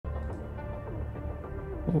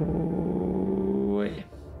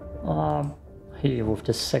Oh, here with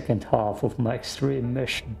the second half of my extreme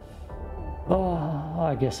mission. Oh,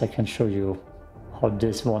 I guess I can show you how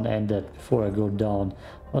this one ended before I go down.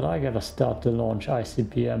 But I gotta start the launch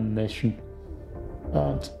ICBM mission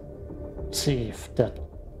and see if that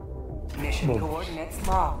mission coordinates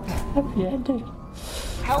logged. Happy ending.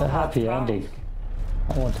 A happy ending.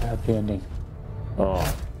 I want a happy ending.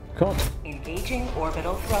 Oh, God. Engaging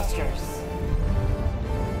orbital thrusters.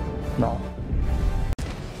 No.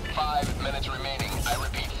 5 minutes remaining. I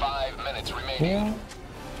repeat, 5 minutes remaining. Yeah.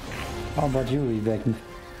 How about you, Rebecca?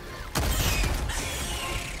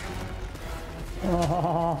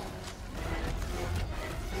 Oh.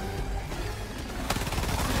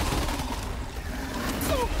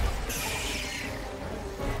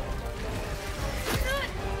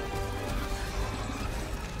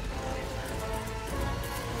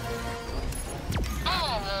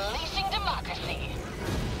 Unleashing democracy.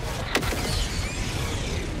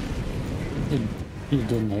 You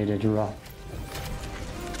didn't hit it, right?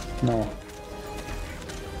 No.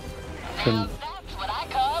 Now that's what I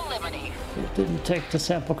call liberty. It didn't take the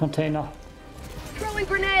sample container. Throwing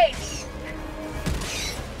grenades!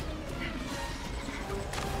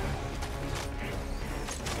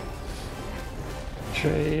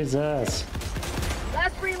 Jesus.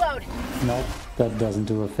 Last reload. Nope, that doesn't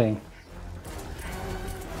do a thing.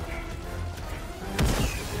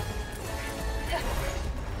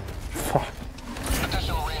 Fuck.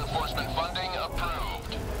 Additional reinforcement funding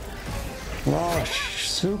approved. Wow,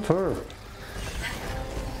 super.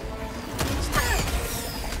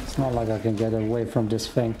 It's not like I can get away from this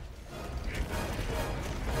thing.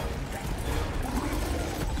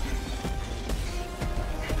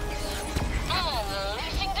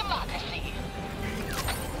 Unleashing democracy.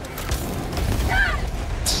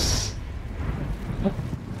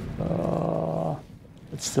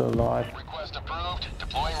 It's still alive. Request approved.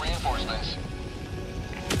 Deploying reinforcements.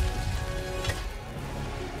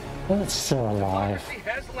 It's still alive. Democracy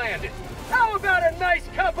has landed. How about a nice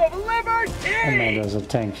cup of liberty? And now there's a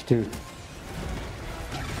tank too.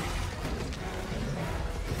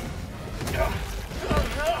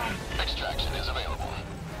 Extraction is available.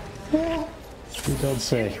 You don't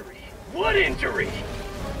say. Injury. What injury?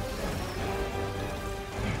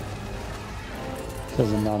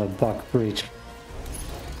 There's another bug breach.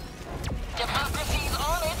 Democracy's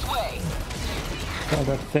on its way. Kill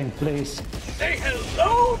that thing, please. Say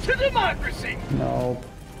hello to democracy. No.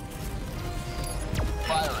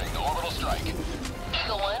 Firing orbital strike.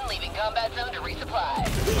 Eagle 1 leaving combat zone to resupply.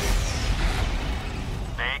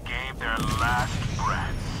 They gave their last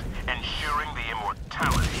breaths, ensuring the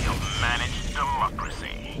immortality of managed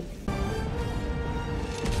democracy.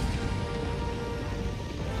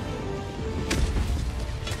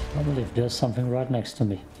 I believe there's something right next to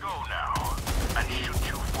me. Go now, and shoot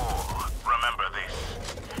you fall. Remember this.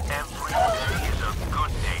 Every day is a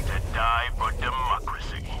good day to die for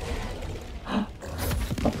democracy.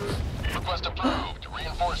 Request approved.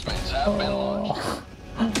 Reinforcements have been launched.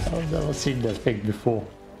 I've never seen that thing before.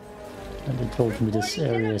 And they told me this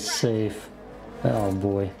area is safe. Oh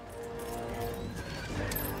boy.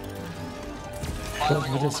 Told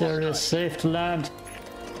me this area is safe to land.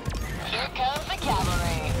 Here comes the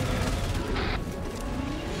cavalry.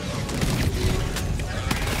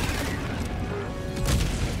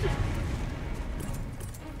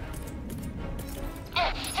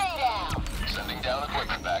 And stay down. Sending down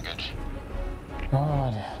equipment package.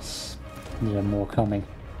 Oh, yes. There are more coming.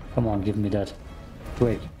 Come on, give me that.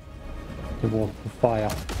 Quick. The wall for fire.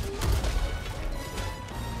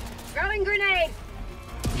 Throwing grenade.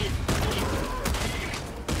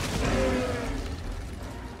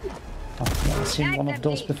 I've never seen one of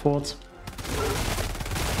those before.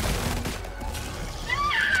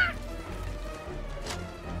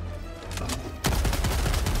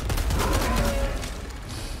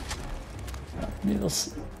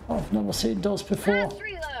 I've never seen those before. Last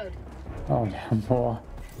reload. Oh, there are more.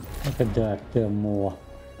 Look at that, there are more.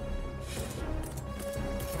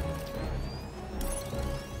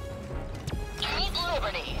 Keep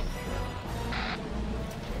liberty.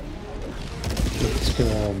 Let's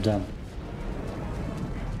kill all of them.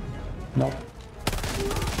 Nope.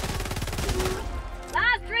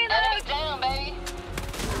 Last reload. Enemy down, baby.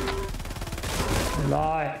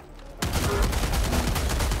 Lie.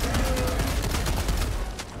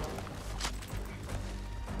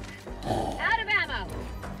 Out of ammo.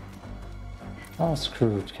 Oh,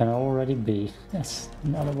 screwed. Can I already be? Yes,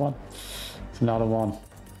 another one. It's another one.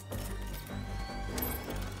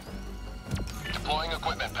 Deploying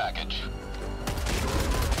equipment package.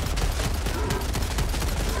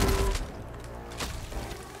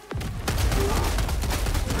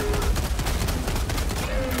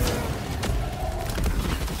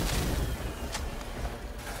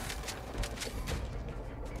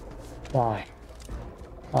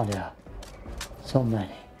 Oh, there are so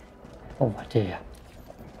many. Oh my dear.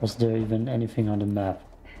 Was there even anything on the map?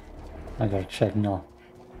 I gotta check now.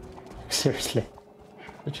 Seriously.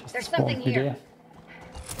 It just There's spawned something me here. there.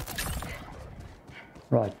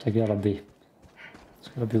 Right, they gotta be. It's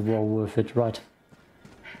gotta be well worth it, right?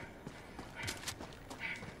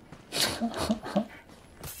 I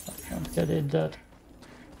can't get in that.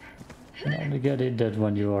 You can only get in that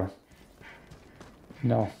when you are...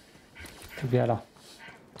 No. Together.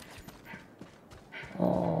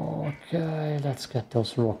 Okay, let's get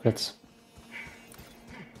those rockets.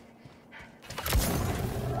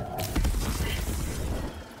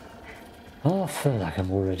 Oh, I feel like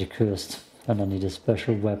I'm already cursed. And I need a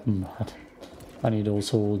special weapon, but I need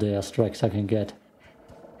also all the airstrikes I can get.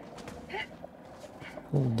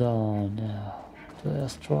 Hold down now. The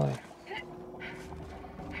airstrike.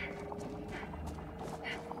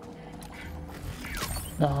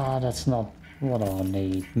 Ah, that's not what I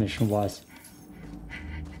need mission-wise.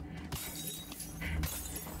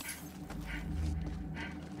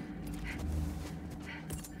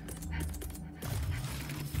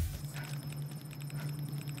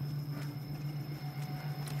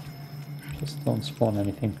 Just don't spawn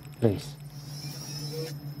anything, please.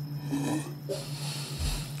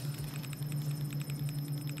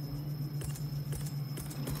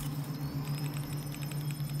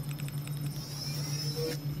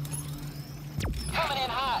 Coming in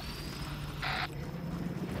hot.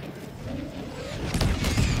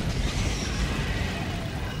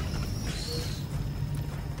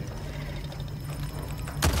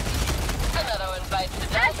 Another one bites the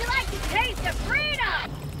How'd dust. you like the taste of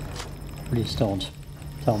freedom? Please don't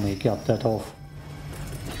tell me you got that off.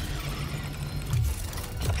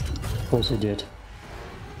 Of course he did.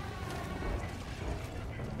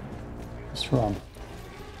 Just run.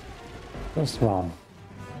 Just run.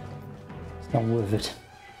 It's not worth it.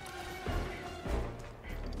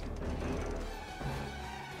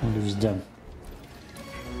 And lose them.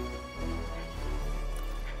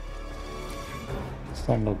 Just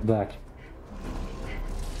don't look back.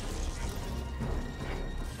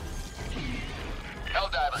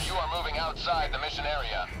 Helldiver, you are moving outside the mission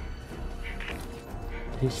area.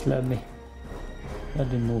 Please let me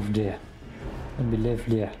move there. Let me live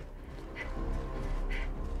there.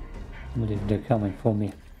 I believe they're coming for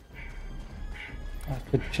me. I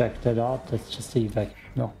could check that out. Let's just see if I can.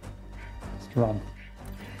 No. Just run.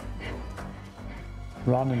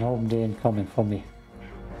 Run and hope they ain't coming for me.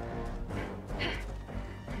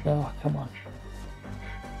 Oh, come on.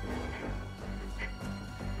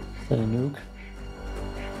 Is that a nuke?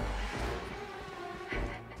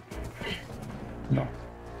 No.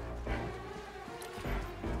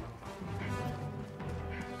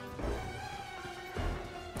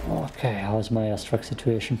 Okay, how's my airstrike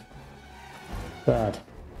situation? Bad.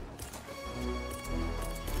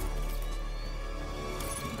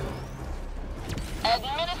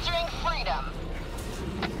 Administering freedom.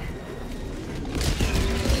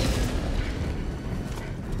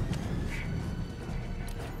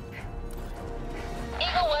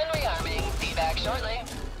 Eagle 1 rearming. Be back shortly.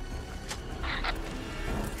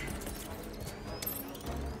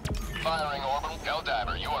 Firing orbital.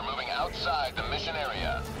 Helldiver, you are moving outside the mission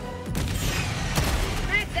area.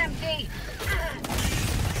 That's empty.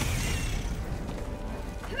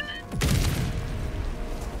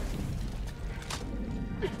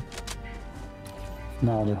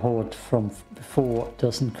 Now the horde from before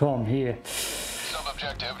doesn't come here.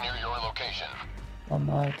 Sub-objective near your location. I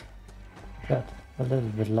might get a little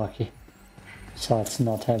bit lucky. Besides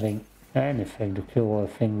not having anything to kill a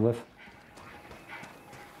thing with.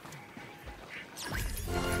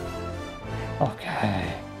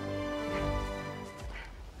 Okay.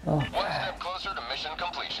 One step closer to mission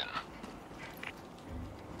completion.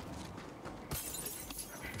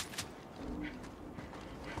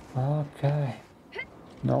 Okay.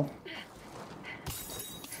 No.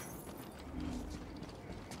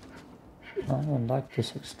 I don't like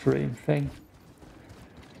this extreme thing.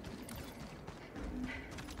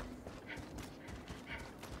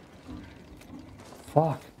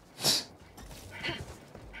 Fuck.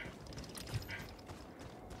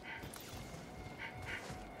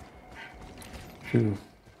 Two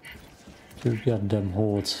goddamn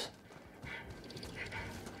hordes.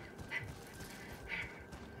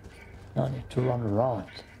 I need to run around.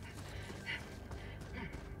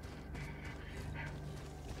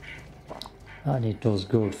 I need those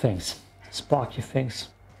gold things. Sparky things.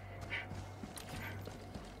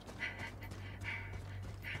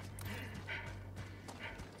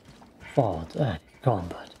 Forward and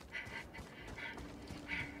combat.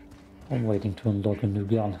 I'm waiting to unlock a new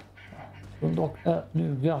gun. Unlock a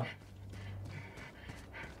new gun.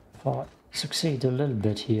 If I succeed a little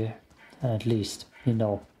bit here, at least, you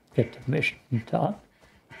know, get the mission done,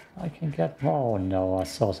 I can get more. Oh no, I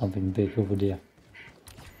saw something big over there.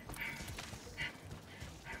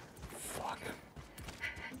 Fuck.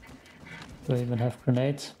 Do I even have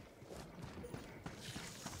grenades?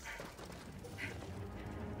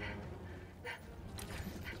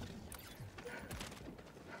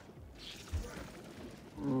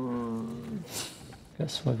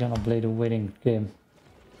 Guess we're gonna play the waiting game.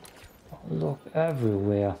 Oh, look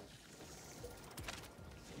everywhere.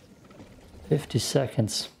 50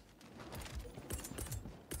 seconds.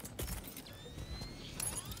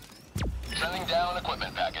 Sending down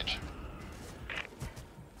equipment package.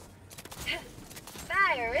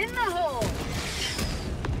 Fire in the hole!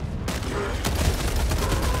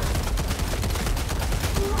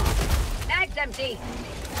 Bag's empty!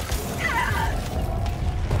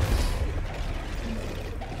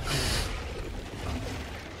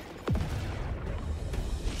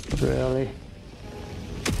 Really?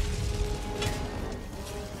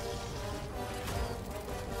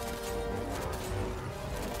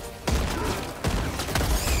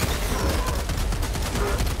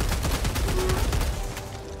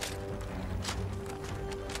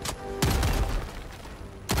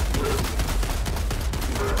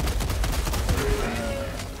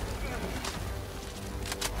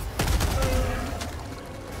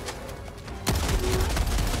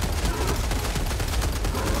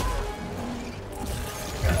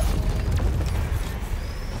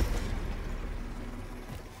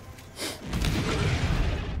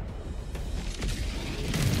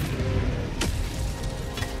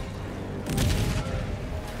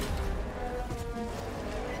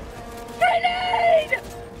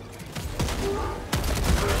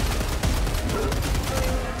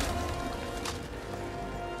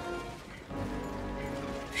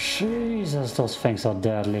 Jesus, those things are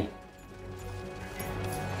deadly.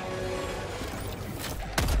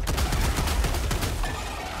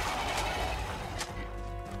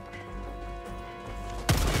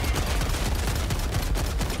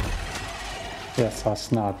 Yes, I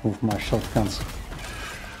snipe with my shotguns.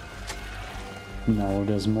 No,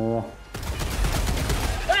 there's more.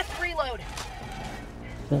 Last reload!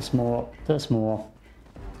 There's more. There's more.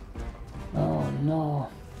 Oh no.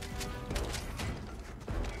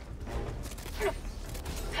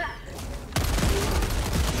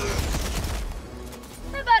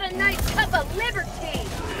 How about a nice cup of liberty?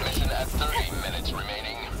 Mission at 30 minutes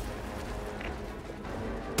remaining.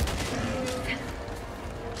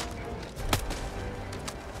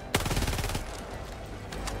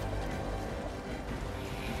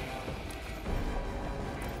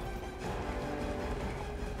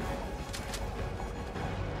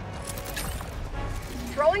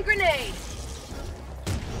 Throwing grenade!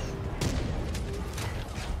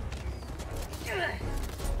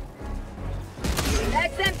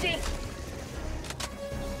 Bag's empty!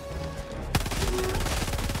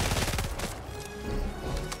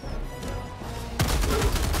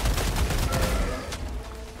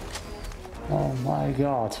 Oh my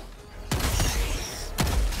god.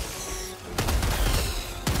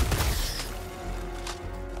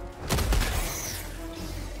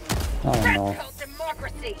 Oh That's no. called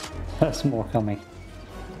democracy! There's more coming.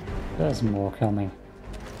 There's more coming.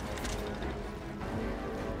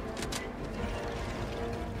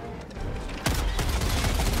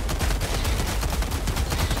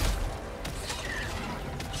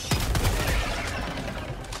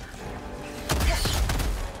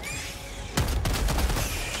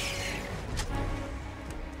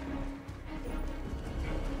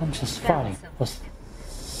 I'm just fighting. Was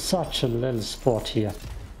such a little spot here.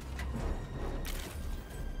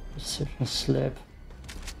 Precision slip.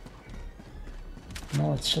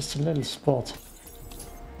 No, it's just a little spot.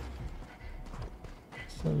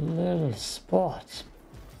 It's a little spot.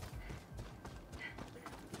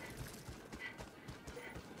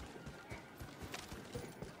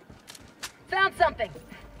 Found something!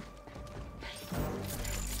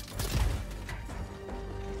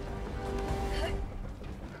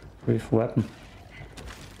 Brief weapon.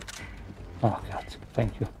 Oh god,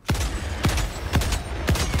 thank you.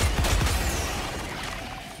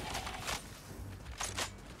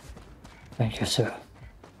 Thank you, sir.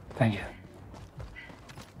 Thank you.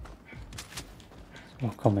 This will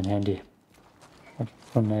come in handy. What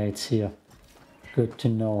grenades here? Good to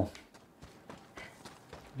know.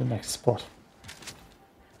 The next spot.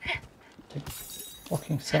 Take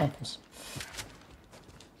fucking samples.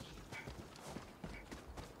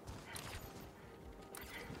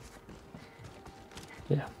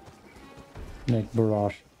 Yeah. Make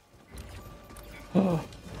barrage.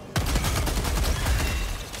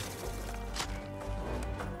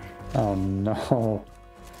 Oh no.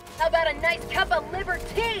 How about a nice cup of liver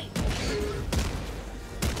tea?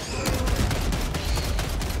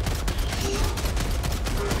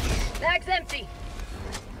 Bag's empty.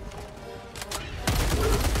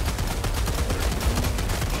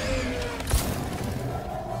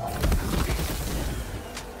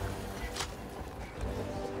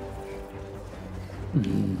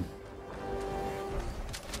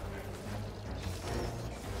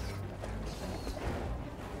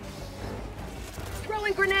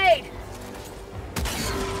 Throwing grenade.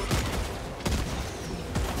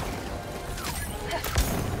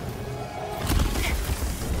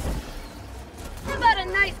 How about a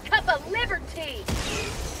nice cup of liver tea?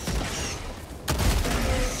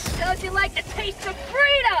 How'd you like the taste of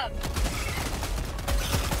freedom?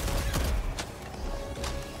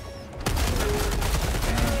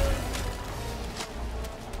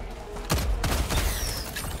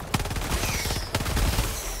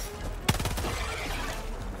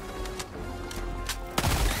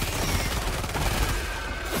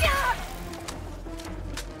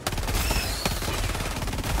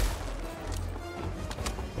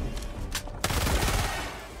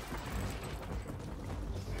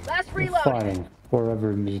 Last reload. Fighting for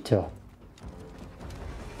every meter.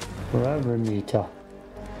 For every meter.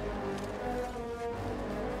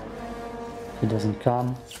 If he doesn't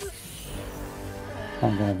come,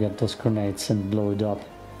 I'm gonna get those grenades and blow it up.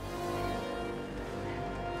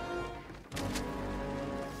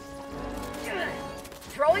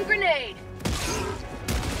 Throwing grenade.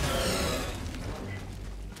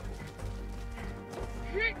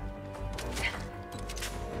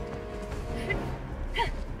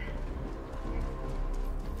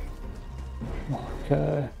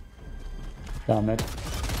 Okay. Damn it.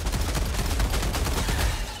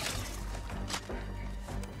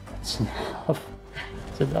 It's enough.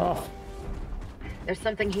 It's enough. There's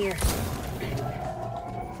something here.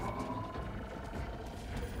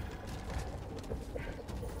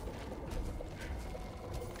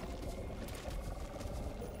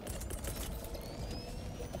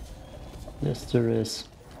 Yes, there is.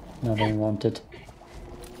 I don't want it.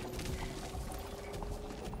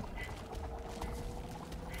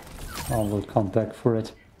 I will come back for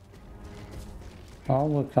it. I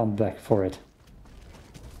will come back for it.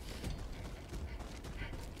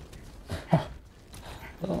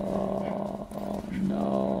 Oh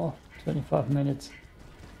no. 25 minutes.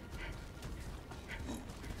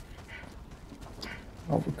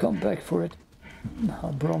 I will come back for it.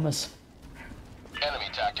 I promise. Enemy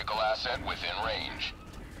tactical asset within range.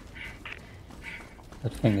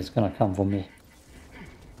 That thing is gonna come for me.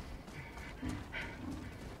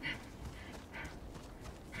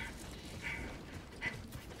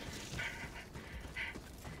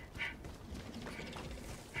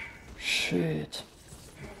 Shit.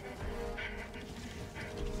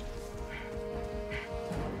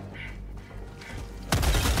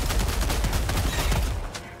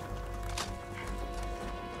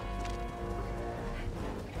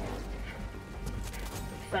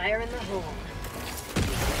 Fire in the hole.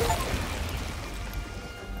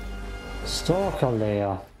 Stalker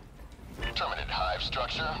layer. Terminate hive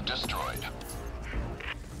structure destroyed.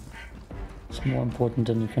 It's more important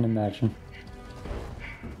than you can imagine.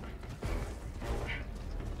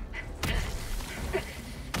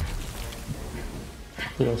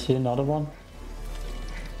 Did I see another one?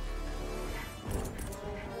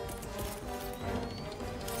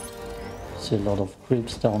 See a lot of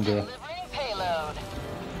creeps down there. Delivering payload.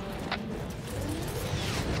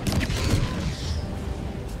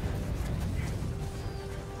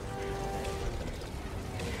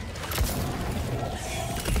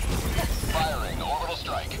 Firing orbital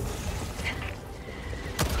strike.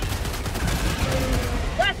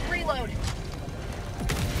 Last reload.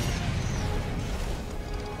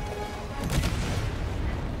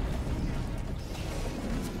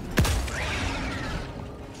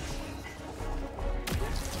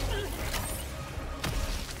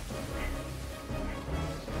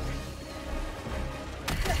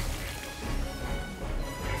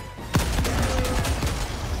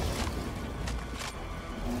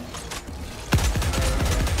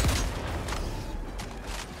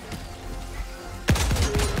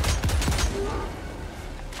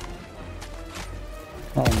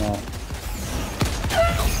 Oh no.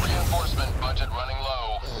 Reinforcement budget running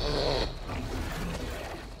low.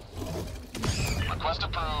 Request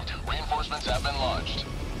approved. Reinforcements have been launched.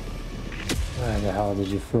 Where the hell did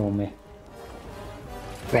you throw me?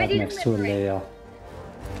 Right Ready to next to a liberate. layer.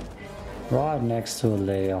 Right next to a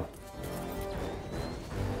layer.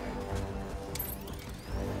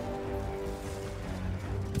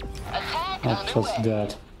 Attack Not just underway.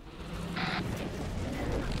 that.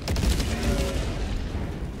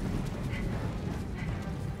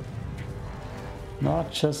 Not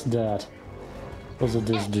just that. Was it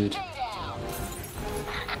this dude? Stay down.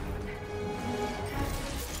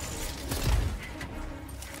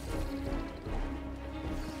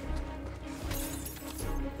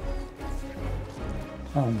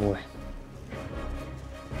 Oh boy.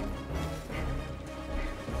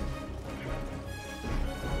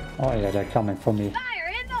 Oh yeah, they're coming for me.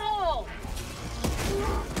 Fire in the hole!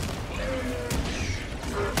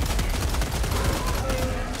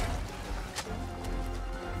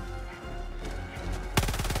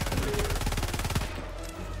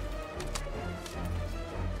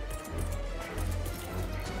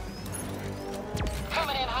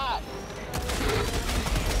 Coming in hot.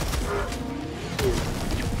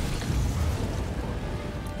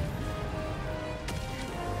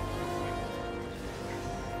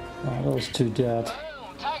 Oh, those two dead.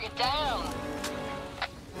 Boom. Target down.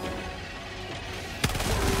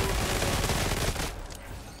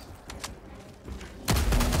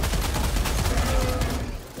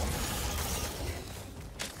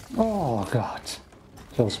 Oh god.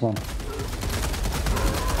 Close one.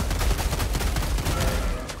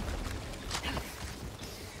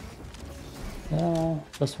 Yeah,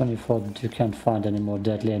 just when you thought that you can't find any more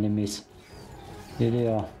deadly enemies. Here they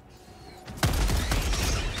are.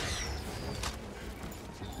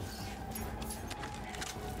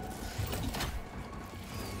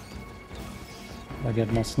 I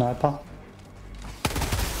get my sniper?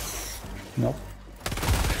 Nope.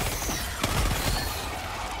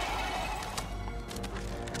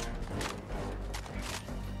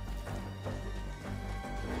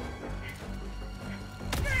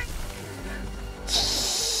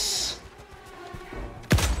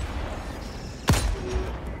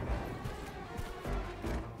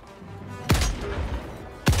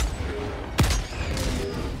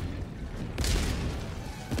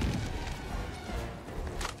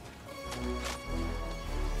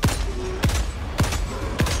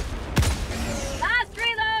 Last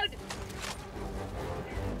reload!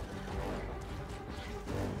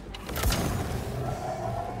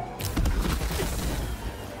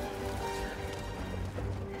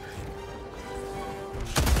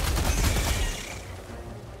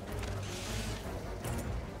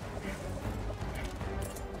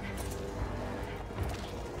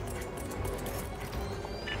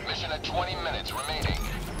 Mission at 20 minutes remaining.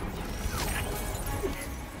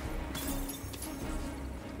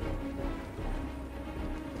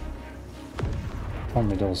 Tell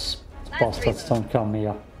me those bastards don't come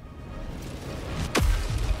here.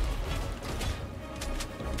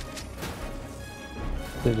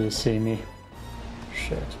 Did they see me?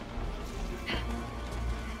 Shit.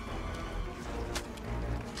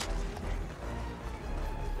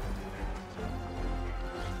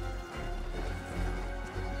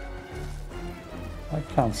 I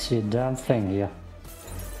can't see a damn thing here.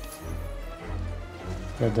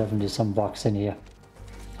 There are definitely some bugs in here.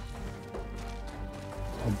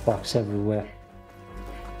 Bugs everywhere.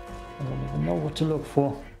 I don't even know what to look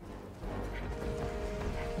for.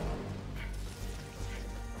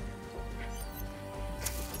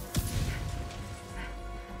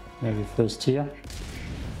 Maybe first here.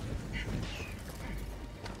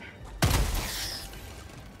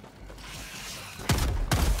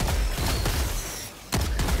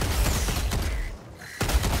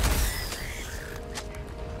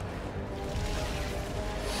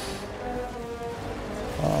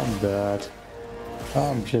 I'm dead.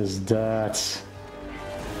 I'm just dead.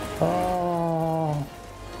 Oh.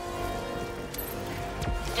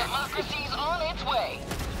 Democracy's on its way.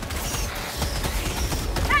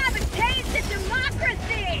 Have a taste of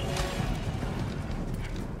democracy!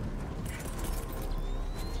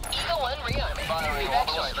 Eagle 1 rearming. Firing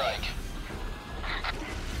orbital strike.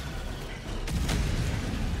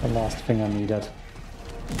 The last thing I needed.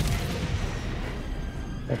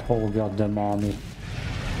 That whole goddamn army.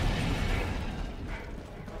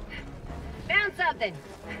 Found something!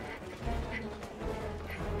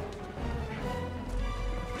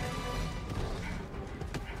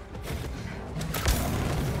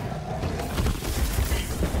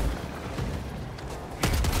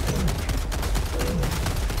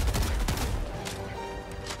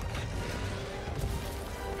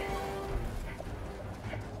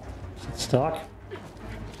 Is it stuck?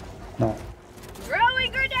 No.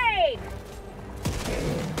 Throwing grenade!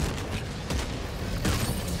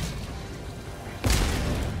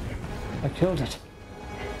 I killed it.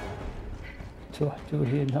 What do I do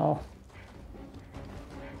here now?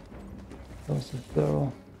 There's a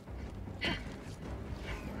barrel.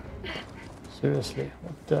 Seriously,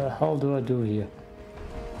 what the hell do I do here?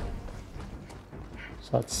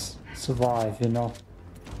 So let's survive, you know.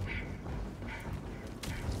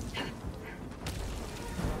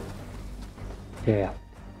 Yeah.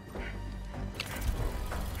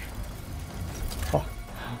 Oh.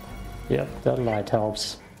 Yep, that light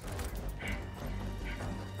helps.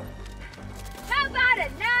 How about a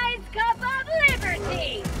nice cup of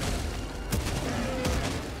liberty?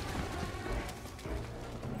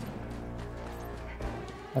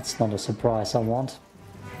 That's not a surprise I want.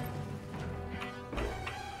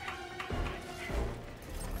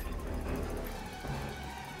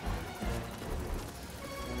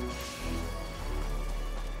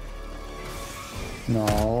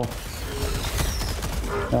 No.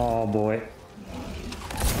 Oh boy.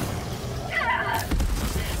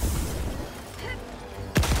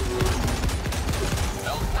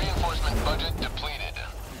 Health reinforcement budget depleted.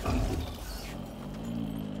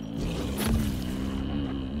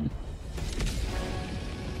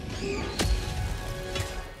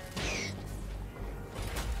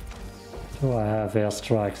 Do I have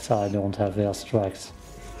airstrikes? I don't have airstrikes.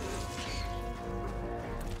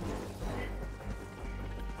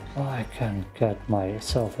 I can get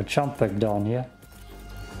myself a jump back down here.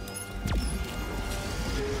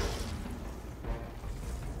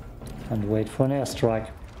 And wait for an airstrike.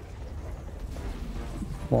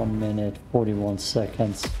 1 minute, 41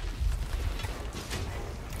 seconds.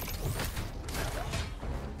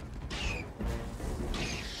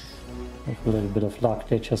 With a little bit of luck,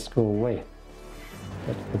 they just go away.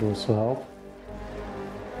 That would also help.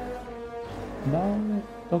 Now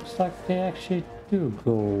it looks like they actually do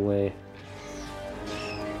go away.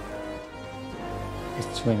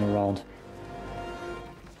 Just swing around.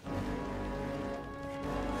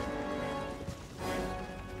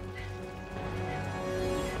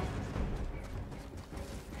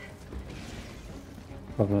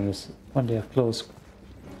 Problem is when they are close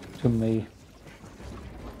to me.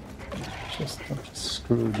 I'm just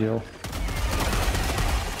screwed, yo.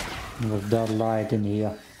 With that light in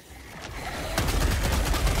here.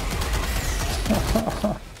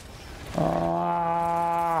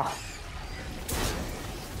 Ah!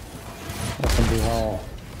 That can be hell.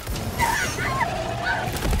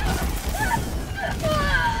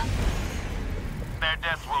 Their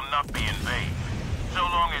deaths will not be in vain, so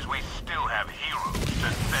long as we still have heroes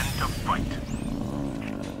to send to fight.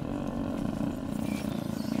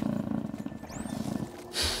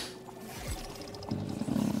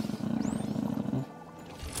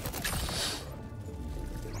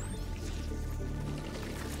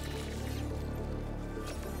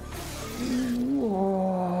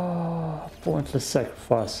 Pointless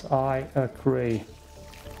sacrifice, I agree.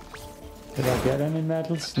 Did I get any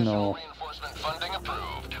medals? No. Reinforcement funding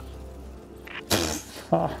approved.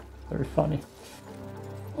 Ah, very funny.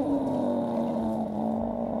 Oh,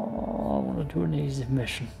 I want to do an easy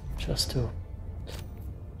mission, just to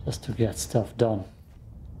get stuff done.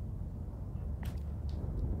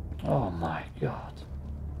 Oh my god.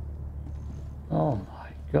 Oh my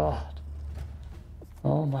god.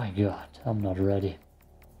 Oh my god, I'm not ready.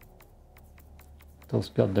 Those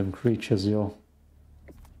goddamn creatures, yo.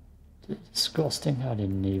 Disgusting, I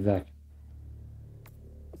didn't evac.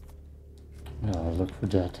 No, I'll look for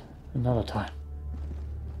that another time.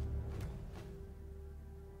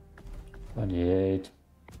 28.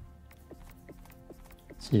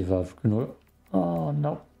 See if I've... Oh,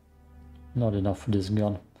 no. Not enough for this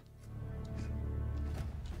gun.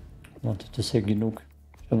 Wanted to say genug.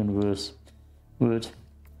 German word.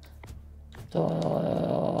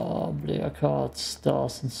 Player cards,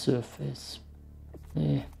 stars and surface.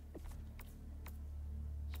 Nee.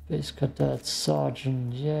 Space Cadet,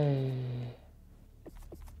 Sergeant, yay.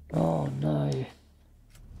 Oh no.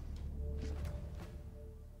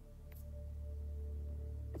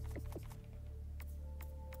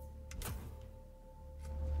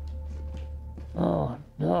 Oh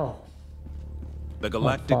no. The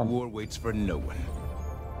galactic war waits for no one.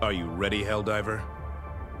 Are you ready, Helldiver?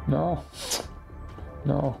 No.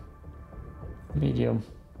 No. Medium.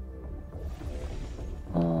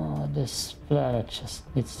 Oh, this planet just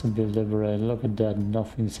needs to be liberated. Look at that,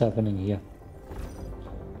 nothing's happening here.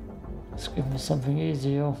 Just give me something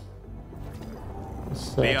easy, yo.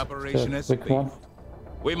 The operation is quick one.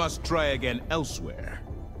 We must try again elsewhere.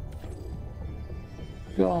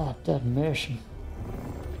 God, that mission.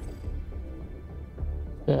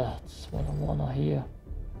 That's what I wanna hear.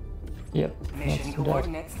 Yep. Mission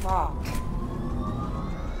coordinates locked.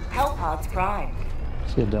 Hellpods prime.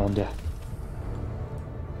 See you down there.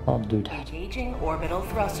 I'll do that. Engaging orbital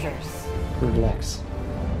thrusters. Relax.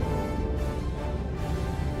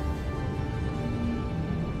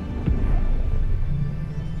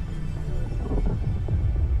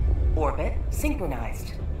 Orbit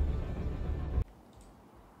synchronized.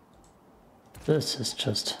 This is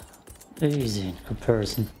just easy in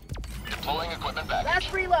comparison. Deploying equipment package.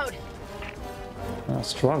 Last reload. I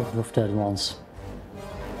struggled with that once.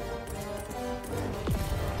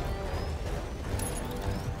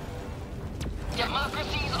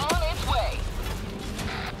 Democracy's on its way.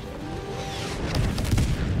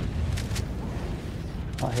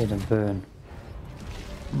 I hate and burn.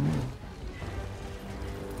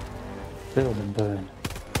 Build and burn.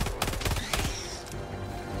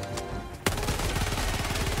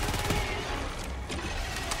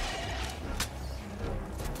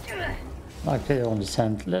 Like they only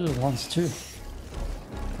send little ones too.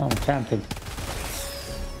 I'm camping.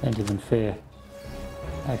 Ain't even fair.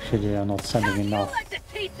 Actually, they are not sending enough. Like the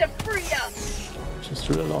taste of freedom. Just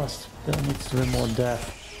realized there needs to be more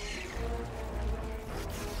death.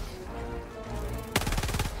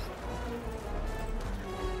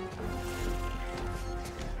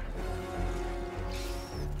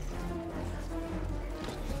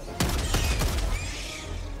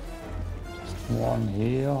 Just one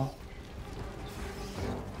here.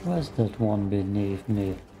 Where's that one beneath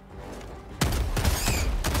me?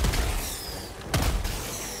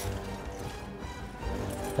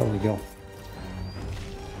 There we go.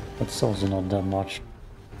 It's also not that much.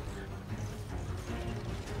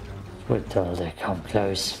 Wait till they come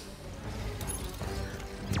close.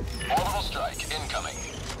 Orbital strike incoming.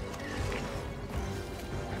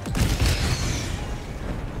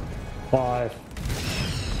 5,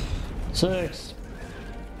 6.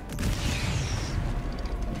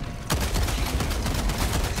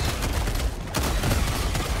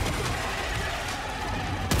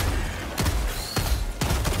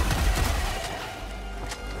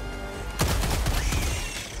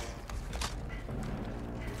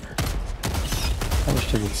 I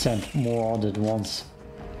wish they would send more out at once.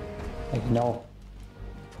 Like no.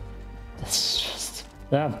 That's just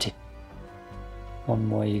empty. One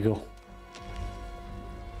more ego.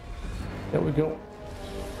 There we go.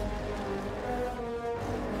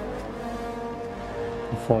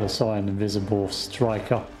 Before I saw an invisible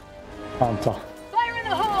striker hunter. Fire in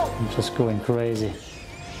the hole. I'm just going crazy.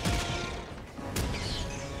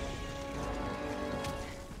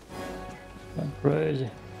 Going crazy.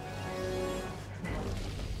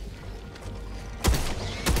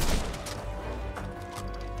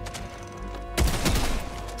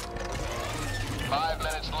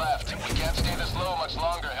 We can't stay this low much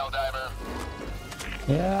longer, Helldiver.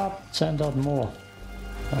 Yeah, send out more.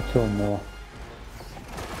 I'll kill more.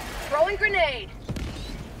 Throwing grenade.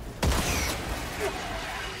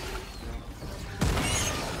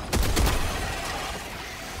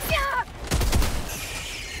 Yeah.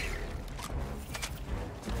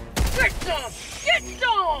 Get some! Get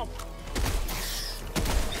some!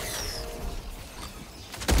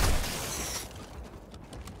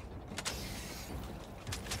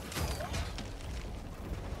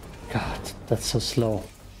 God, that's so slow.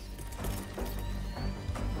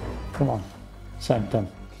 Come on, send them.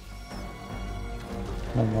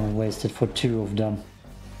 I don't want to waste it for 2 of them.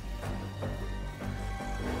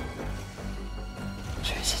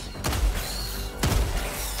 Jesus.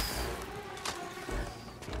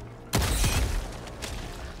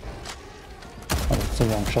 Oh, that's the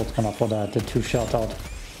wrong shotgun for that, the 2-shot out.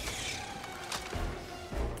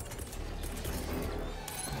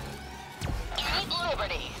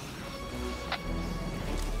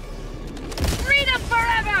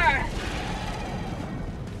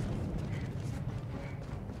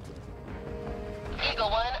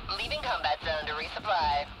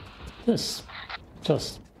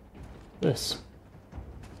 This.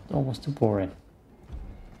 Almost too boring.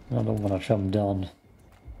 I don't want to jump down.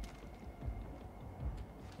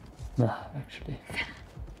 Nah, actually.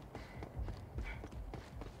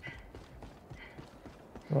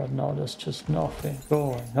 Right now there's just nothing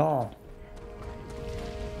going on.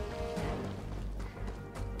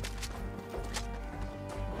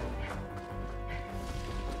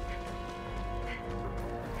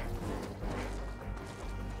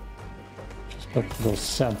 Look for those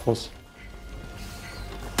samples.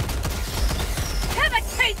 Have a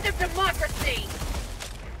taste of democracy!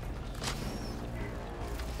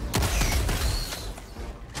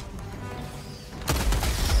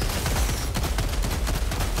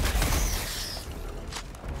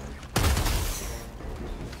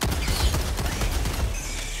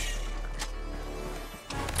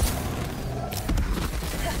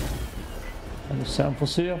 Any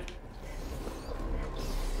samples here?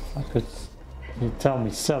 I could. You tell me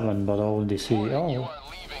 7, but I only see You are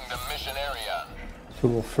leaving the mission area. 2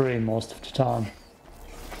 or 3 most of the time.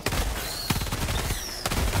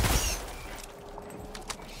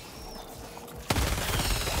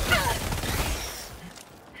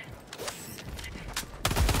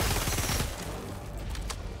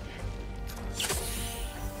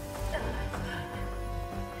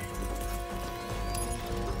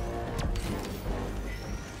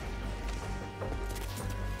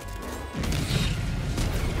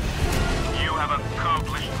 have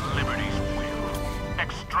accomplished Liberty's will.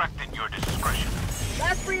 Extract at your discretion.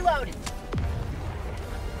 Last reload.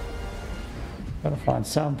 Gotta find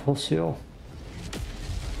samples here.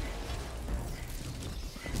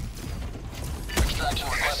 Extraction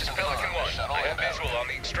request This is confirmed. Pelican 1. Shuttle I have inbound. visual on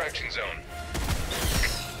the extraction zone.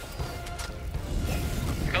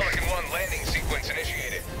 Pelican 1 landing sequence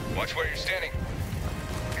initiated. Watch where you're standing.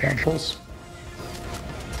 Samples.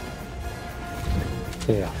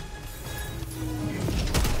 Here.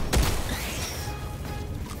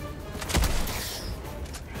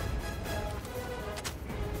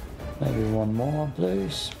 Maybe one more,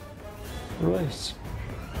 please. Right.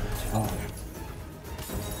 Oh.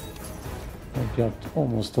 I've got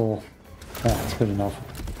almost all. That's good enough.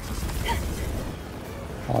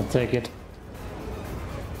 I'll take it.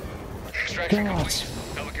 Extraction God. complete.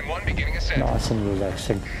 Pelican 1 beginning ascent. Nice and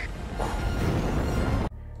relaxing.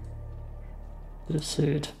 Do you see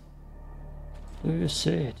it? Do you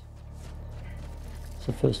see it? It's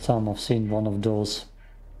the first time I've seen one of those.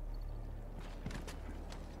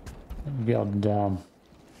 God damn.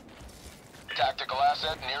 Tactical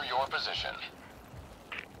asset near your position.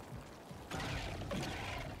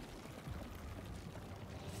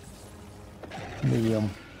 Medium.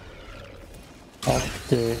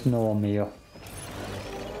 Update, no Mio.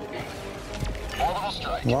 Orbital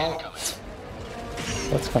strike Wow. incoming.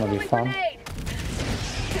 That's gonna be fun. Grenade.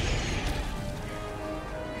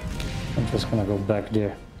 I'm just gonna go back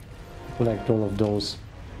there. Collect all of those.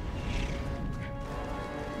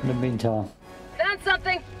 In the meantime, Found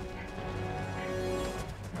something.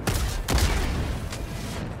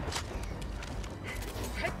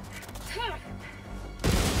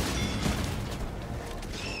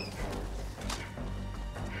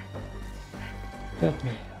 get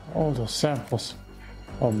me all those samples.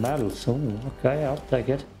 Oh, medals. Oh, okay, I'll take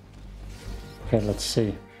it. Okay, let's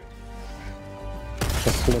see.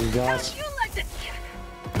 Just little guys. You like to...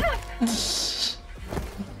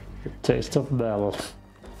 The taste of battle.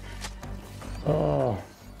 Oh,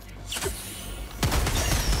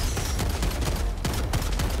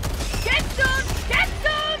 Get some! Get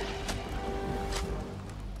some!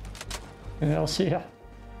 anything else here?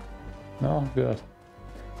 No, good.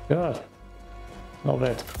 Good. Love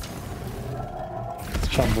it. Let's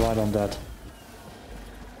jump right on that.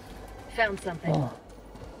 Found something. Oh.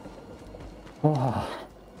 Oh.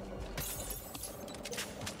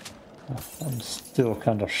 I'm still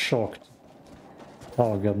kind of shocked.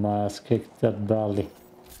 Oh, I got my ass kicked that badly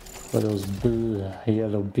by those blue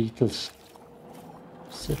yellow beetles.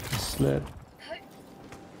 Sit and slip.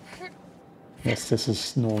 Yes, this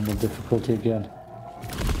is normal difficulty again.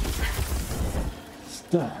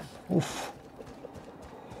 Damn. Oof.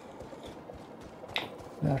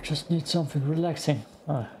 I just need something relaxing.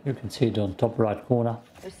 Ah, you can see it on top right corner.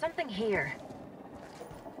 There's something here.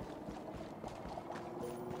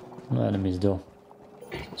 No enemies though.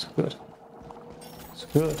 It's good. It's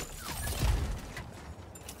good.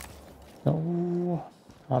 No,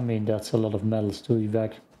 I mean that's a lot of medals to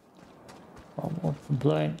evac. I won't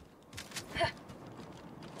complain.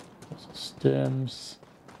 Those are stems.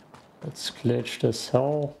 That's glitched as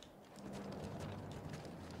hell.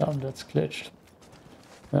 Damn, that's glitched.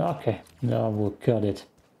 Okay, now we'll cut it.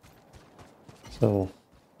 So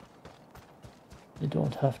you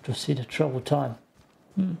don't have to see the travel time.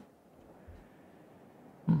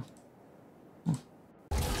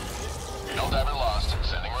 Helldiver lost.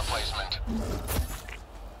 Sending replacement.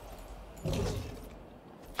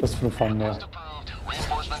 Just for the thumbnail. Request approved.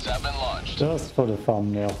 Reinforcements have been launched. Just for the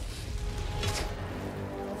thumbnail.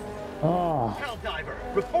 Ah, Helldiver,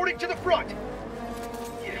 reporting to the front.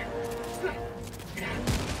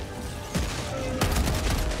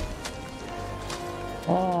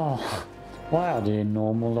 oh, why are they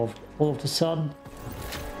normal all of a sudden?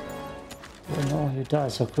 You know, you die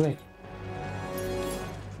so quick.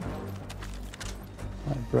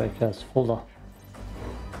 My breaker's fuller.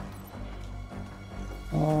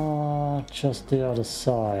 Oh, just the other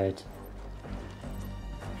side.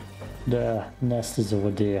 The nest is over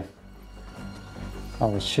there. I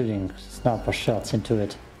was shooting sniper shots into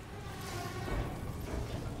it.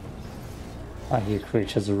 I hear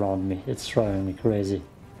creatures around me. It's driving me crazy.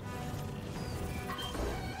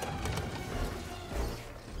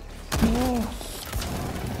 Oh.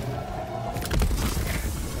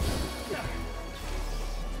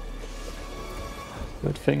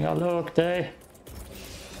 Good thing I looked, eh?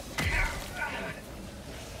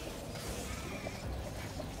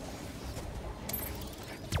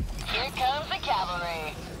 Here comes the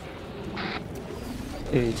cavalry.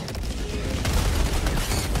 Eat.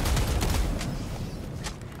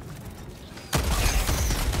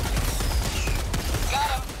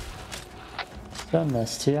 The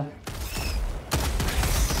nest here.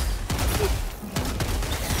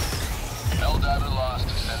 Helldiver lost.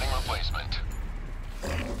 Sending replacement.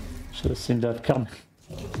 Should have seen that coming.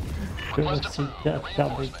 Should have Request seen approved. that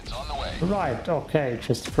coming. Reinforcements on the way. Right, okay,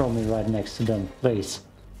 just throw me right next to them, please.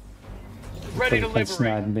 Ready So to you can liberate.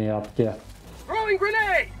 snipe me up there. Throwing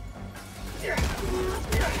grenade!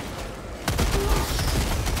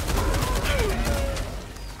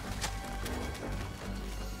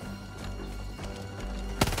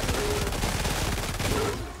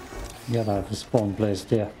 Yeah, I have a spawn place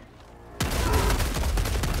there.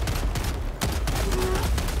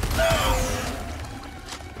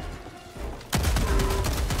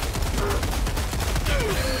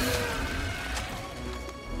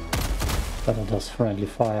 But it does friendly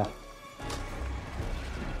fire.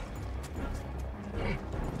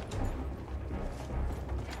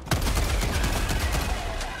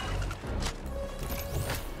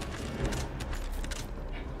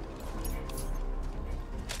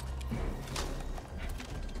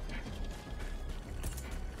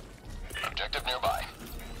 Objective nearby.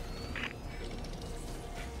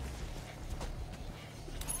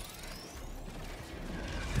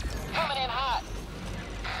 Coming in hot.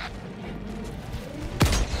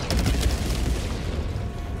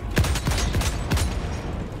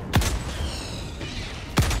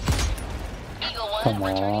 Eagle 1 Come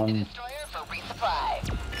returning on. to destroyer for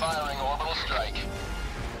resupply. Firing orbital strike.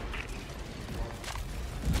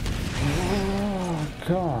 Oh,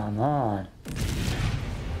 come on.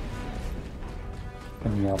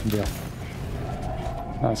 Get me up there.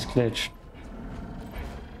 Nice glitch.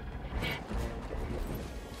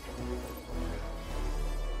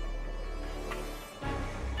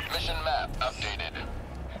 Mission map updated.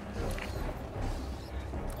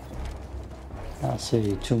 I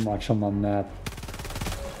see too much on my map.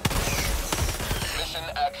 Mission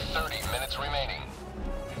at 30 minutes remaining.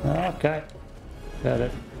 Okay. Get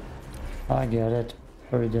it. I get it.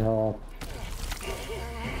 Hurry the hell up.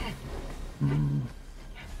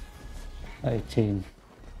 18.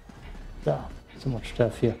 Ah, so much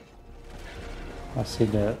stuff here. I see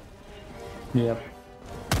that. Yep.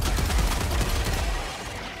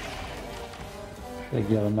 They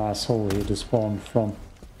got a nice hole here to spawn from.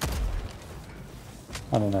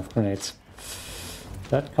 I don't have grenades.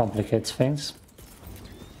 That complicates things.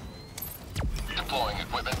 Deploying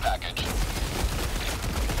equipment package.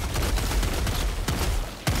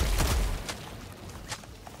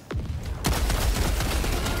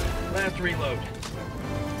 Last reload.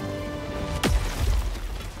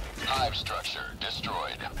 Hive structure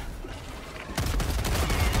destroyed.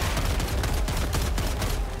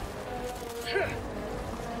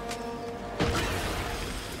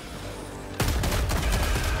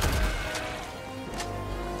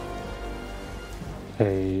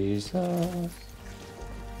 Jesus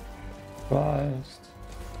Christ.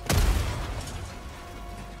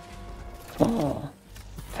 Oh,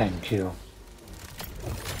 thank you.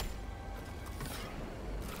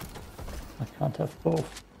 I can't have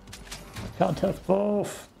both. I can't have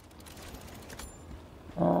both.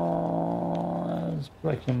 Oh, it's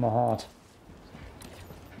breaking my heart.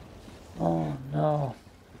 Oh no.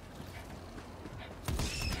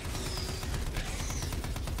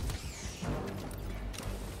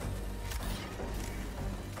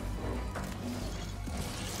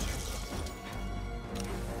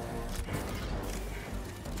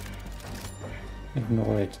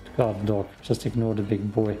 Ignore it, guard dog. Just ignore the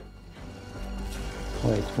big boy.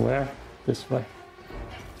 Wait, where? This way.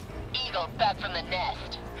 Eagle back from the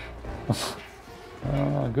nest.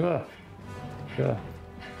 Oh, good. Good.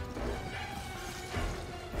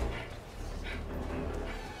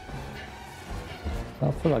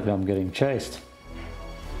 I feel like I'm getting chased.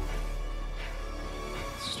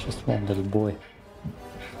 It's just one little boy.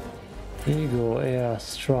 Eagle air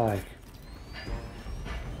strike.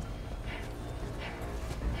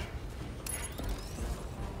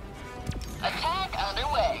 Attack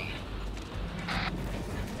underway.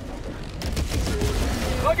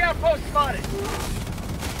 Look out, post spotted.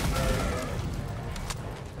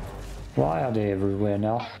 Why are they everywhere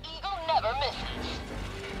now? Eagle never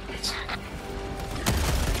misses.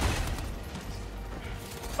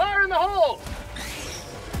 Fire in the hole.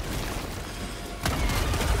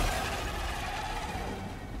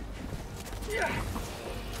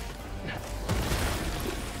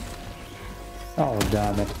 Oh,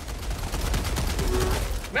 damn it.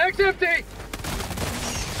 Mag's empty.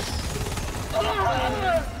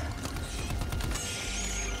 Ah!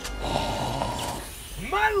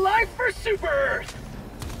 My life for Super Earth.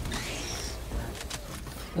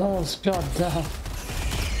 Those goddamn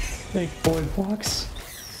big boy bugs.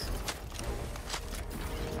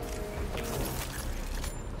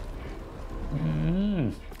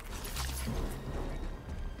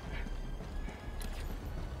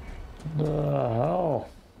 The hell?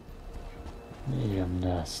 Medium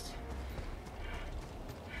nest.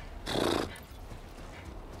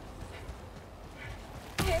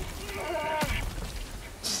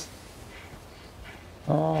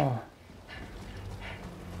 Oh,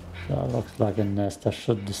 that looks like a nest I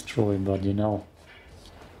should destroy, but you know,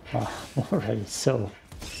 I'm already so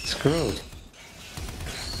screwed.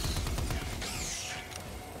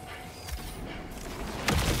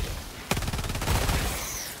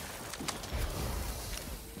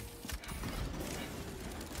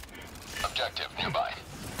 Objective nearby.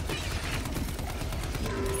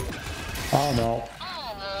 Oh no.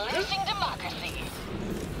 Unleashing democracy.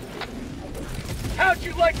 How'd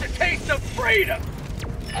you like the taste of freedom?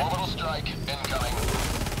 Orbital strike incoming.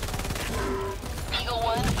 Eagle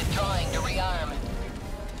 1 withdrawing to rearm.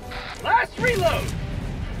 Last reload!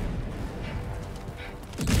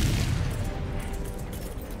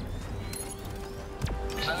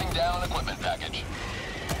 Sending down equipment package.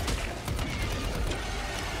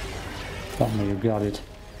 Tell me you got it.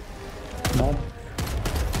 No.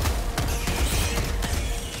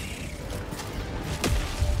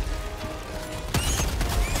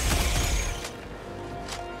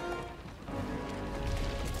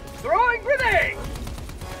 Throwing grenade!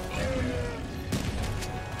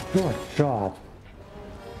 Good job.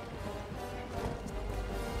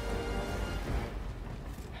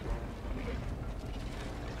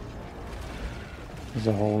 It's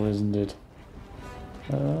a hole, isn't it?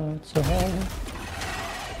 It's a hole.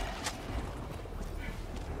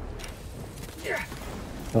 You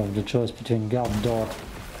have the choice between gun dot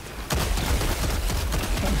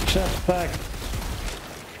and jetpack.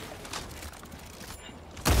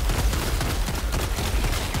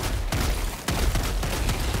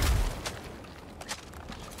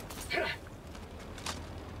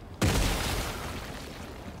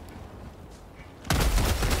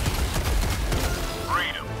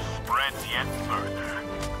 Freedom spreads yet further.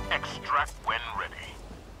 Extract when ready.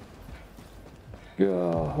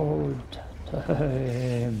 God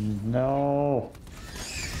damn, no.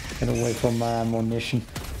 Get away from my ammunition.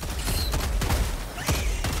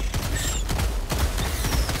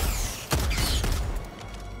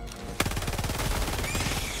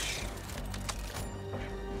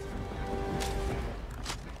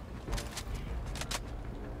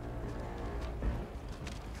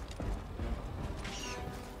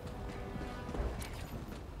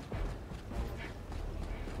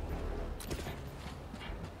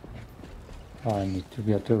 I need to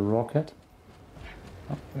get a rocket.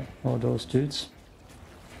 Okay. Oh, those dudes.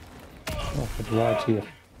 Rocket right here.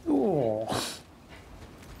 Oh.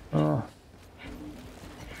 Oh.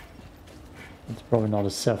 It's probably not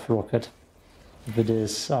a self rocket. If it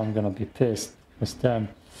is, I'm gonna be pissed. Because then,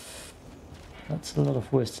 that's a lot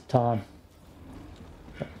of wasted time.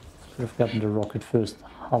 Should have gotten the rocket first.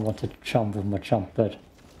 I wanted to jump with my jump pad.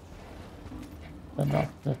 But no,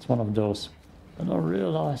 that's one of those. And I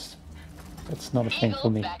realized that's not a thing for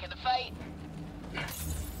me. Back in the fight.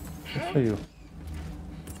 Good for you.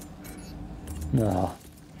 No.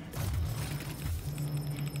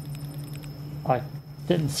 I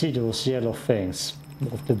didn't see those yellow things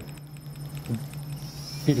of the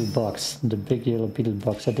beetle bugs, the big yellow beetle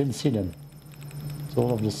bugs. I didn't see them. So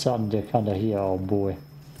all of a sudden they're kinda here, oh boy.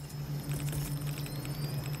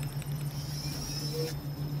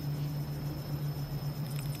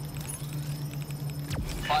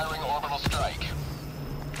 Firing orbital strike.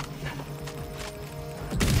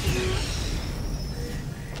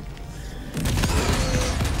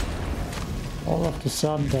 All of a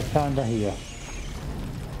sudden they're kinda here.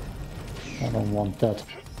 I don't want that.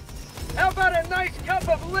 How about a nice cup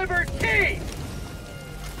of liberty?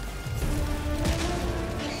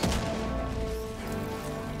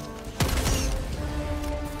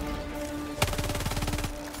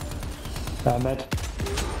 Damn it.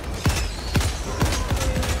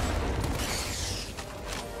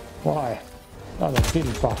 Why? Oh, the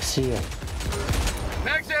beetle box here.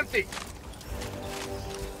 Mag's empty.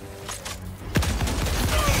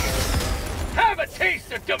 Have a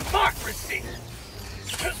taste of democracy.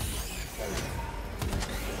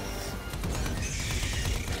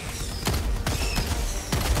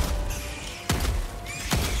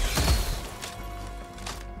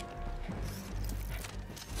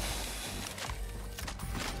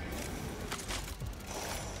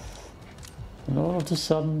 And all of a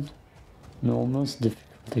sudden, normal's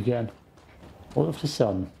difficult again. All of a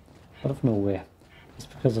sudden, out of nowhere. It's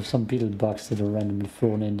because of some beetle bugs that are randomly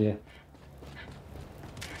thrown in there.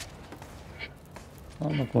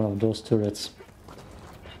 I'm not one of those turrets.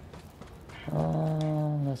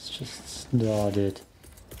 Let's just start it.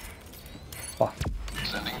 Fuck.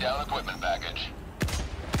 Sending down equipment package.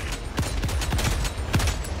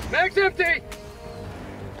 Mag's empty!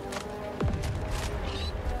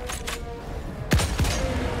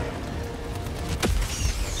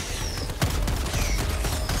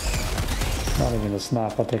 Not even a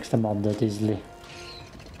sniper takes them out that easily.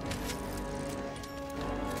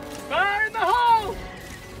 Fire in the hole!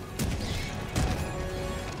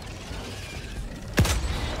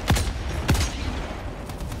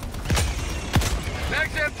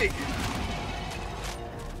 Mag's empty!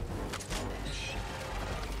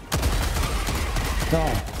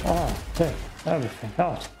 No, take everything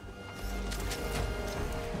out.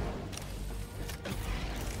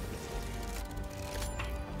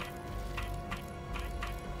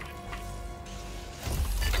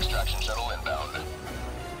 Extraction shuttle inbound.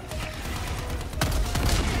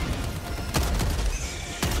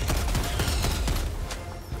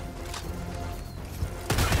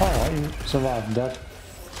 Oh, you survived that.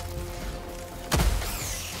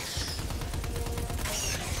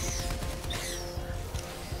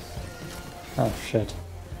 Oh shit.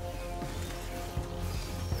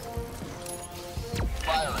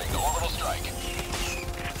 Firing orbital strike.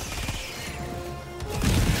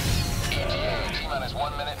 ETA T-minus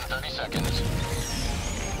 1 minute and 30 seconds.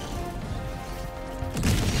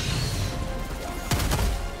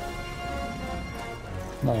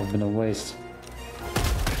 Might have been a waste.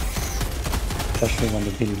 Especially when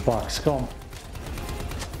the big bugs come.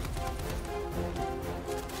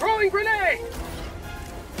 Throwing grenade!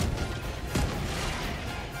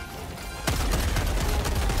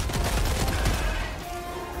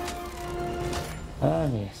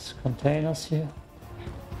 And yes, containers here.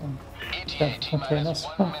 ETA T-minus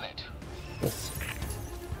 1 minute. Yes.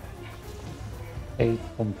 8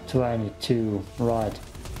 from 22. Right.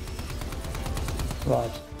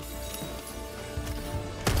 Right.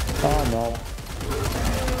 Oh no.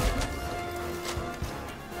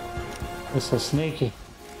 This is sneaky.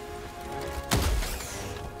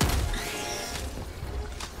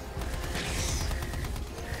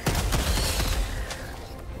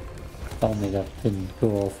 Tell me that didn't go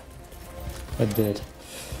off. It did.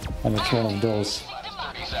 And it's one of those. T-minus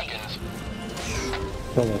 30 seconds.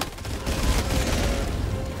 Kill it.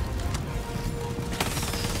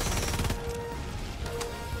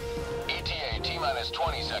 ETA T-minus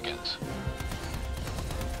 20 seconds.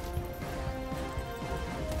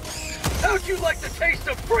 How'd you like the taste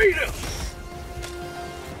of freedom?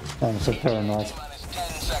 I'm so paranoid. T-minus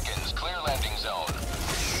 10 seconds. Clear landing zone.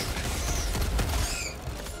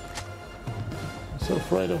 I'm so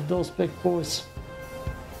afraid of those big boys.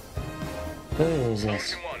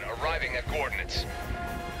 Jesus. Pelican 1 arriving at coordinates.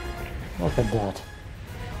 Look at that.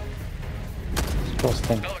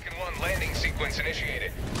 Disgusting. Pelican 1 landing sequence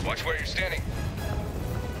initiated. Watch where you're standing.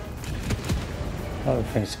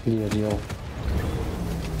 Everything's cleared, yo.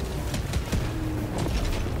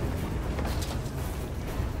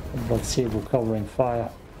 But seeable covering fire.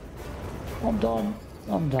 I'm done.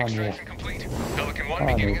 I'm done here. Extraction complete. Pelican 1 I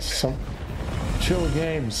beginning need ascent. some chill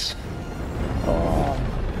games. Oh,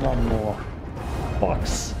 one more.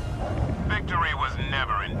 Box. Victory was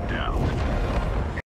never in doubt.